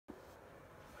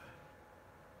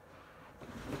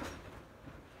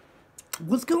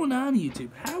What's going on,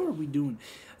 YouTube? How are we doing?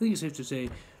 I think it's safe to say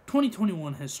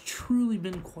 2021 has truly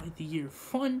been quite the year.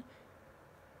 Fun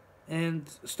and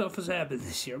stuff has happened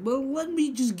this year. Well, let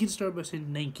me just get started by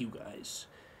saying thank you, guys.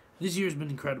 This year has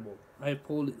been incredible. I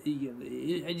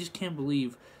just can't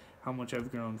believe how much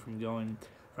I've grown from going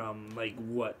from, like,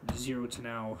 what, 0 to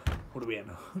now, what are we at,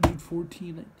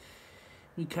 114?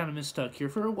 We kind of been stuck here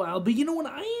for a while, but you know what?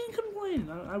 I ain't complaining.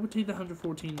 I would take the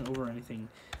 114 over anything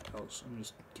else. I'm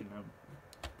just kidding.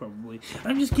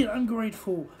 I'm just kidding. I'm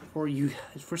grateful for you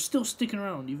guys for still sticking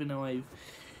around, even though I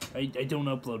don't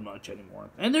upload much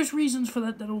anymore. And there's reasons for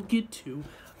that we'll get to.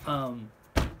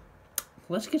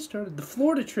 Let's get started. The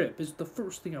Florida trip is the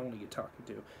first thing I want to get talking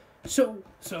to. So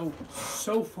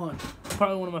fun.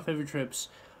 Probably one of my favorite trips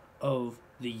of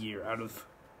the year. Out of,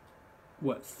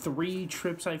 what, 3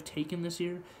 trips I've taken this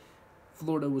year,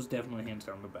 Florida was definitely hands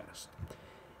down the best.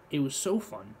 It was so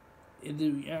fun. I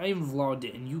even vlogged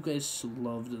it, and you guys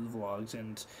loved the vlogs,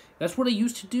 and that's what I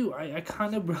used to do. I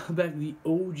kind of brought back the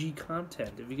OG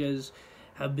content. If you guys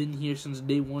have been here since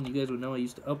day 1, you guys would know I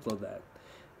used to upload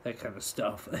that kind of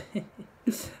stuff.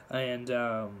 And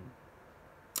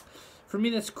for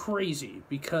me, that's crazy,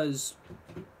 because,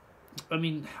 I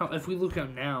mean, if we look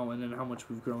at now and then how much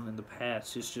we've grown in the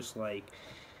past, it's just like,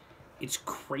 it's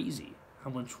crazy how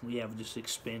much we have just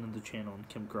expanded the channel and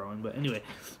kept growing. But anyway,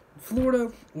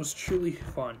 Florida was truly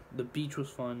fun. The beach was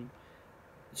fun.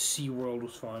 SeaWorld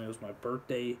was fun. It was my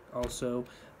birthday also.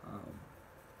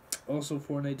 Also,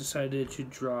 Fortnite decided to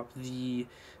drop the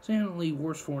silently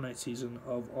worst Fortnite season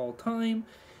of all time,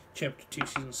 Chapter 2,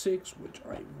 Season 6, which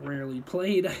I rarely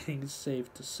played, I think it's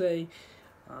safe to say.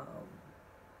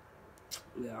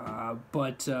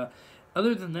 But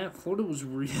other than that, Florida was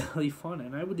really fun,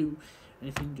 and I would do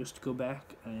anything just to go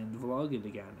back and vlog it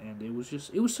again. And it was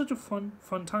such a fun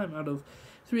time. Out of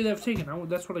 3 that I've taken,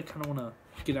 that's what I kind of want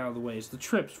to get out of the way, is the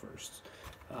trips first.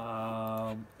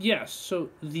 Yes, so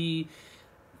the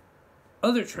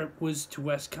other trip was to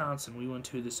Wisconsin. We went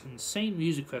to this insane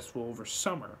music festival over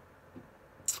summer,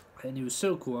 and it was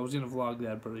so cool. I was going to vlog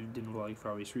that, but I didn't vlog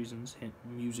for obvious reasons. Hint,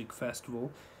 music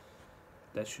festival.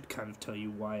 That should kind of tell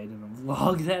you why I didn't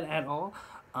vlog that at all.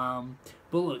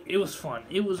 But look, it was fun.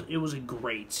 It was a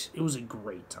great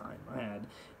time I had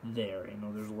there. You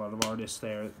know, there's a lot of artists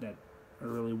there that are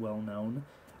really well known.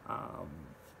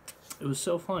 It was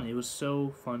so fun. It was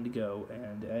so fun to go,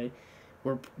 and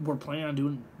we're planning on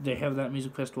doing. They have that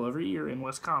music festival every year in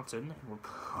Wisconsin. We're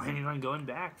planning on going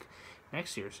back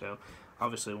next year, so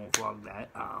obviously I won't vlog that.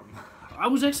 I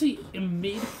was actually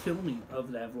made filming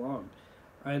of that vlog.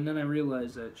 And then I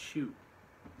realized that, shoot,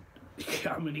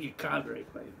 I'm going to get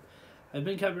copyright claimed. I've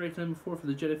been copyright claimed before for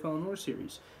the Jedi Fallen Order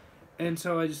series. And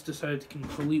so I just decided to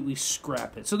completely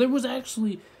scrap it. So there was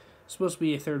actually supposed to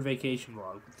be a 3rd vacation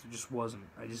vlog, but there just wasn't.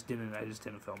 I just didn't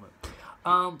film it.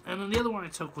 And then the other one I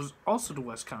took was also to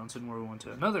Wisconsin, where we went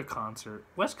to another concert.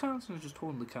 Wisconsin is just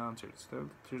holding the concerts. They're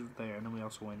there. And then we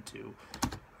also went to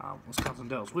Wisconsin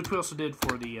Dells, which we also did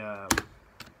for the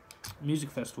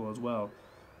music festival as well.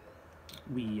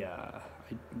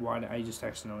 I just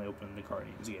accidentally opened the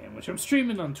Guardians game, which I'm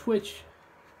streaming on Twitch,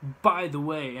 by the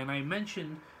way, and I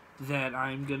mentioned that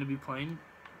I'm going to be playing,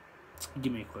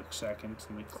 give me a quick second,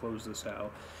 let me close this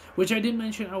out, which I did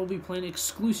mention I will be playing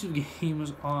exclusive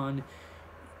games on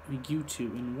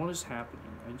YouTube, and what is happening?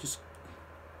 No, I'm just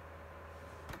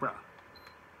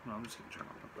going to turn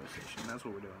on my PlayStation, that's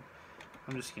what we're doing.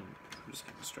 I'm just getting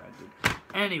distracted.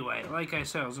 Anyway, like I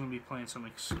said, I was going to be playing some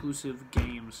exclusive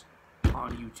games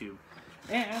on YouTube.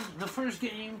 And the first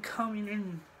game coming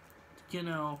in, you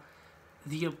know,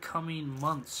 the upcoming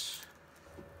months,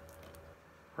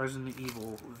 Resident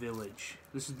Evil Village.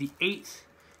 This is the 8th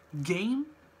game,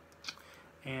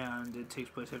 and it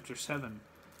takes place after 7.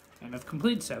 And I've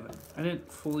completed 7. I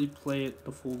didn't fully play it,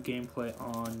 the full gameplay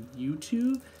on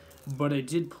YouTube, but I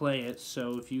did play it,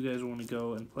 so if you guys want to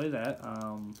go and play that,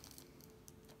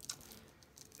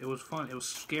 it was fun. It was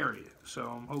scary, so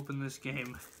I'm hoping this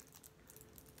game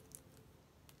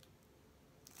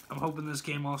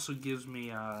also gives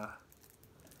me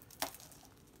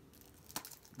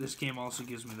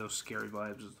those scary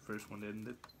vibes as the first one did in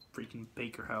the freaking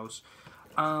Baker house.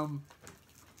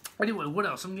 Anyway, what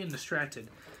else? I'm getting distracted.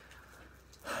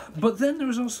 But then there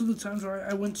was also the times where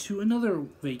I went to another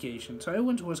vacation. So I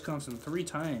went to Wisconsin 3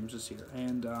 times this year,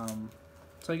 and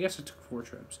so I guess I took 4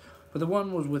 trips. But the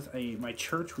one was with my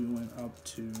church. We went up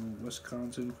to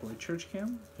Wisconsin for a church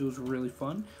camp. It was really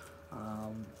fun.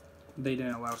 They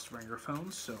didn't allow us to bring our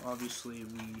phones, so obviously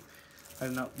I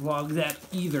did not vlog that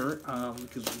either,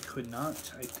 because we could not.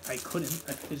 I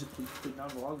physically could not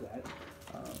vlog that.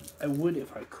 I would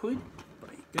if I could, but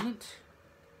I didn't.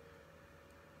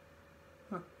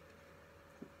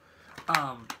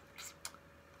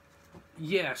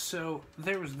 Yeah, so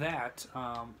there was that.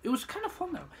 It was kind of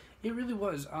fun though. It really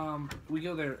was. We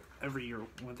go there every year.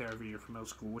 Went there every year for middle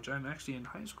school, which I'm actually in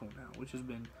high school now, which has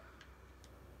been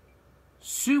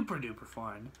super duper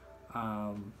fun.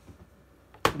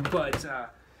 But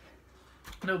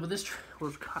no, but this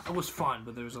was fun.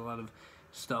 But there was a lot of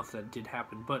stuff that did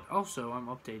happen. But also, I'm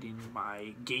updating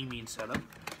my gaming setup.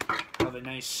 I have a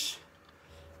nice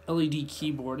LED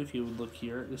keyboard. If you would look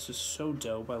here, this is so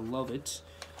dope. I love it.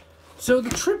 So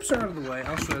the trips are out of the way. I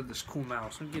also have this cool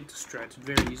mouse. I get distracted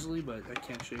very easily, but I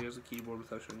can't show you guys the keyboard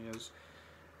without showing you guys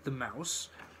the mouse.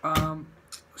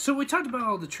 So we talked about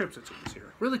all the trips I took this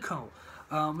year. Really cool.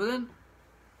 But then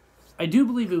I do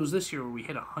believe it was this year where we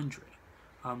hit 100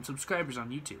 subscribers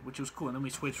on YouTube, which was cool. And then we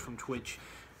switched from Twitch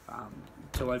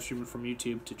to live streaming from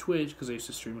YouTube to Twitch because I used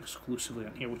to stream exclusively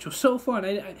on here, which was so fun.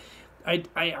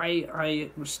 I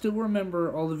still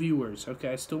remember all the viewers. Okay,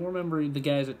 I still remember the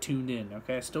guys that tuned in.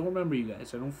 Okay, I still remember you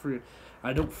guys.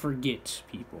 I don't forget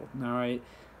people. All right,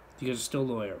 you guys are still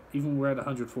loyal. Even we're at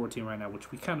 114 right now,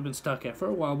 which we kind of been stuck at for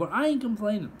a while. But I ain't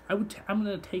complaining. I'm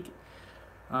gonna take it.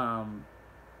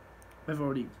 I've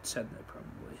already said that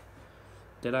probably.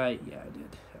 Did I? Yeah, I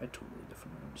did. I totally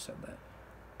definitely already said that.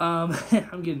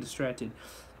 I'm getting distracted.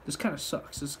 This kind of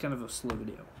sucks. This is kind of a slow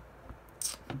video.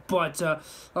 But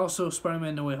also,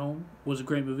 Spider-Man No Way Home was a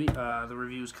great movie. The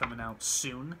review's coming out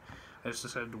soon. I just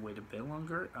decided to wait a bit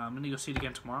longer. I'm going to go see it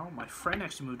again tomorrow. My friend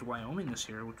actually moved to Wyoming this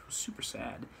year, which was super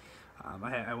sad.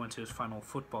 I went to his final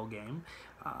football game,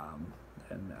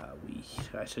 and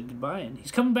I said goodbye, and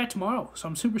he's coming back tomorrow, so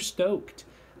I'm super stoked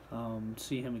to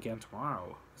see him again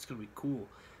tomorrow. It's going to be cool.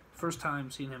 First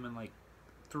time seeing him in like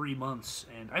 3 months,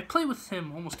 and I play with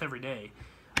him almost every day.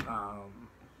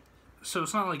 So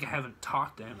it's not like I haven't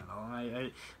talked to him at all.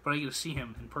 But I get to see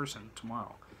him in person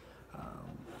tomorrow,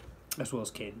 as well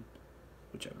as Caden,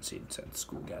 which I haven't seen since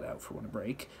school got out for winter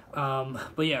break.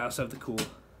 But yeah, I also have the cool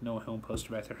No Way Home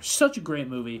poster back there. Such a great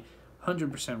movie,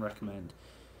 100% recommend.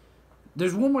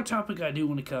 There's one more topic I do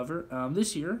want to cover.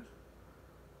 This year,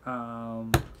 I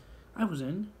was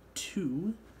in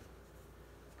 2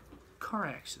 car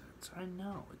accidents. I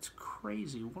know, it's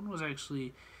crazy. One was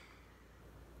actually,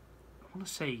 I want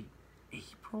to say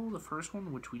April, the first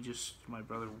one, which my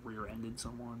brother rear-ended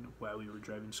someone while we were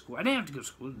driving to school. I didn't have to go to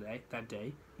school that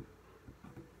day.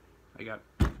 I got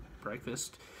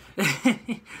breakfast,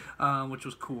 which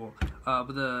was cool.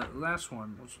 But the last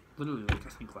one was literally, like, I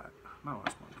think, not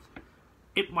last month.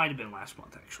 It might have been last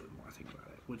month, actually, the more I think about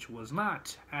it, which was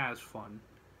not as fun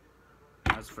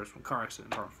as the first one. Car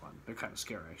accidents aren't fun. They're kind of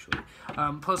scary, actually.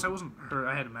 Plus, I wasn't hurt.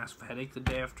 I had a massive headache the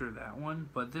day after that one,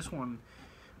 but this one,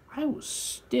 I was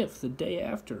stiff the day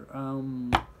after.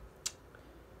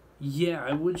 Yeah,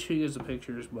 I would show you guys the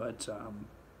pictures, but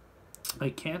I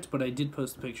can't. But I did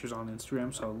post the pictures on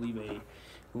Instagram, so I'll leave a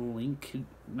link.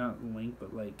 Not link,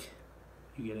 but like,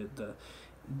 you get it.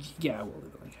 Yeah, I will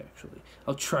leave a link, actually.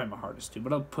 I'll try my hardest to,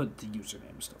 but I'll put the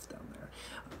username and stuff down there.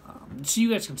 So you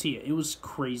guys can see it. It was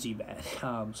crazy bad.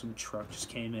 Some truck just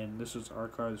came in. This was our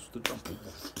car. This was the jump.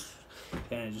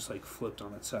 And it just, like, flipped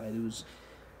on its side. It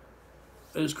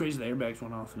was crazy. The airbags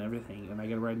went off and everything, and I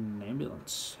got to ride in an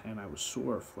ambulance, and I was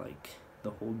sore for, like,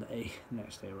 the whole day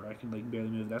next day where I could, like, barely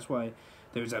move. That's why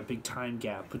there was that big time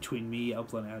gap between me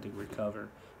uploading and having to recover,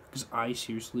 because I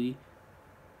seriously,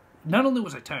 not only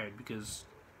was I tired, because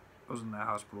I was in the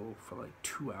hospital for, like,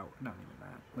 2 hours, not even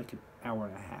that, like, an hour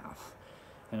and a half,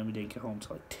 and then we didn't get home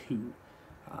till, like, 2.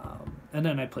 And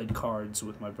then I played cards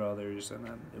with my brothers, and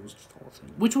then it was just the whole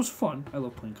thing, which was fun. I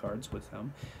love playing cards with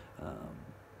them.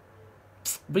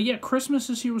 But yeah, Christmas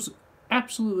this year was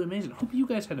absolutely amazing. I hope you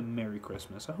guys had a Merry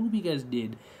Christmas. I hope you guys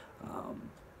did.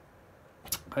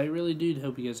 I really did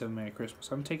hope you guys have a Merry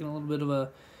Christmas. I'm taking a little bit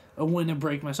of a winter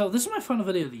break myself. This is my final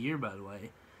video of the year, by the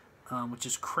way, which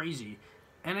is crazy.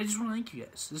 And I just want to thank you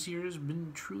guys. This year has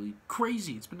been truly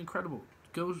crazy. It's been incredible.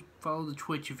 Go follow the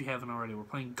Twitch if you haven't already. We're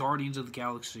playing Guardians of the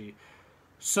Galaxy.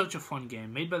 Such a fun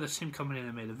game. Made by the same company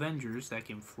that made Avengers. That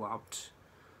game flopped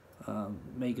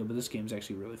mega, but this game's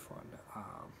actually really fun.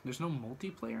 There's no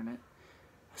multiplayer in it,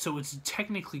 so it's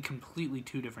technically completely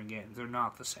 2 different games. They're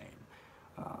not the same.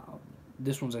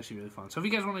 This one's actually really fun. So if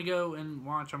you guys want to go and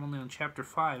watch, I'm only on chapter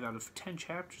 5 out of 10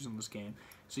 chapters in this game,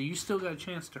 so you still got a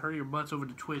chance to hurry your butts over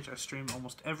to Twitch. I stream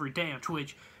almost every day on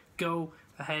Twitch. Go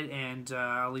ahead, and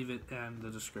I'll leave it in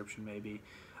the description maybe.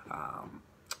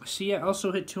 So yeah,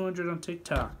 also hit 200 on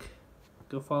TikTok.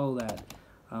 Go follow that.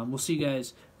 We'll see you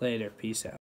guys later. Peace out.